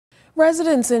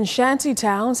Residents in shanty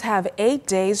towns have 8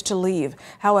 days to leave.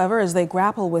 However, as they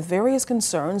grapple with various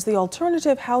concerns, the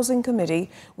Alternative Housing Committee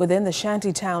within the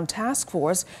Shantytown Task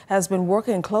Force has been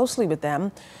working closely with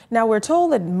them. Now, we're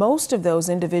told that most of those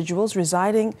individuals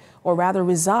reside in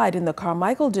the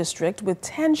Carmichael district, with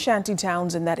 10 shanty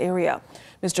towns in that area.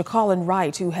 Mr. Colin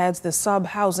Wright, who heads the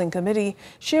Sub-Housing Committee,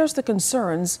 shares the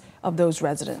concerns of those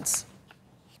residents.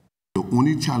 The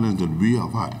only challenge that we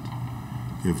have had,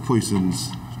 if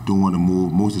persons don't want to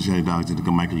move most of the shanty towns to the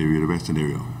Carmichael area, the western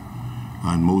area,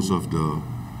 and most of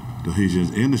the Haitians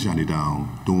in the shanty town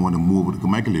don't want to move to the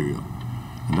Carmichael area,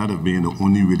 and that has been the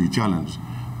only really challenge.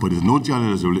 But there's no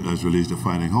challenge as relates to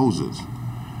finding houses,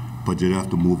 but they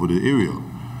have to move to the area.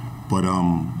 But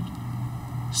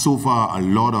so far, a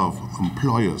lot of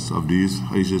employers of these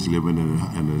Haitians living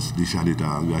in the shanty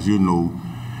towns, as you know,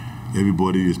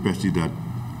 everybody, especially that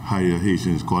higher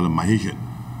Haitians, call them my Haitian.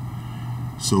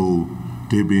 So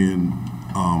they've been,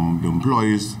 the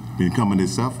employees been coming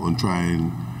themselves on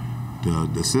trying to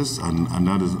assist, and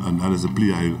that is a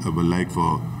plea I would like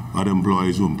for other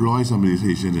employees who employ some of these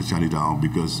Haitians in Shantytown,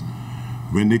 because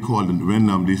when they call,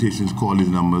 these Haitians call these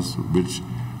numbers, which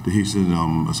the Haitian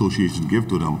Association give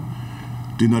to them,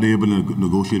 they're not able to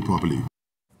negotiate properly.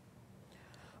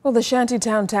 Well, the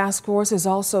Shantytown Task Force is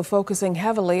also focusing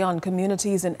heavily on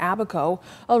communities in Abaco.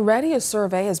 Already a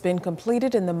survey has been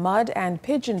completed in the Mud and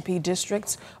Pigeon Pea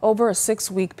districts over a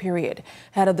 6-week period.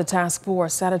 Head of the task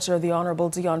force, Senator the Honorable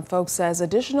Dion Folk, says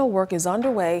additional work is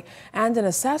underway and an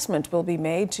assessment will be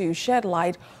made to shed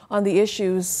light on the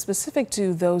issues specific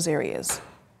to those areas.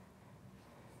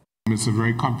 It's a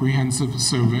very comprehensive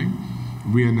survey.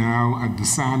 We are now at the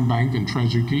Sandbank in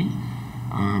Treasure Key.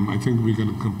 I think we're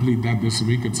going to complete that this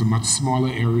week. It's a much smaller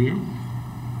area,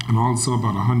 and also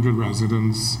about 100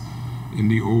 residents in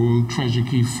the old Treasure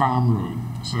Key Farm Road.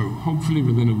 So hopefully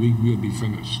within a week we'll be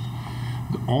finished.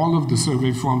 All of the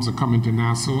survey forms are coming to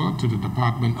Nassau, to the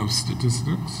Department of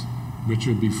Statistics, which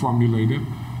will be formulated,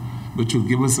 which will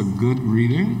give us a good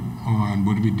reading on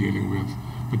what we're dealing with,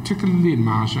 particularly in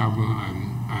Marsh Harbor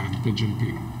and Pigeon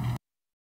Pea.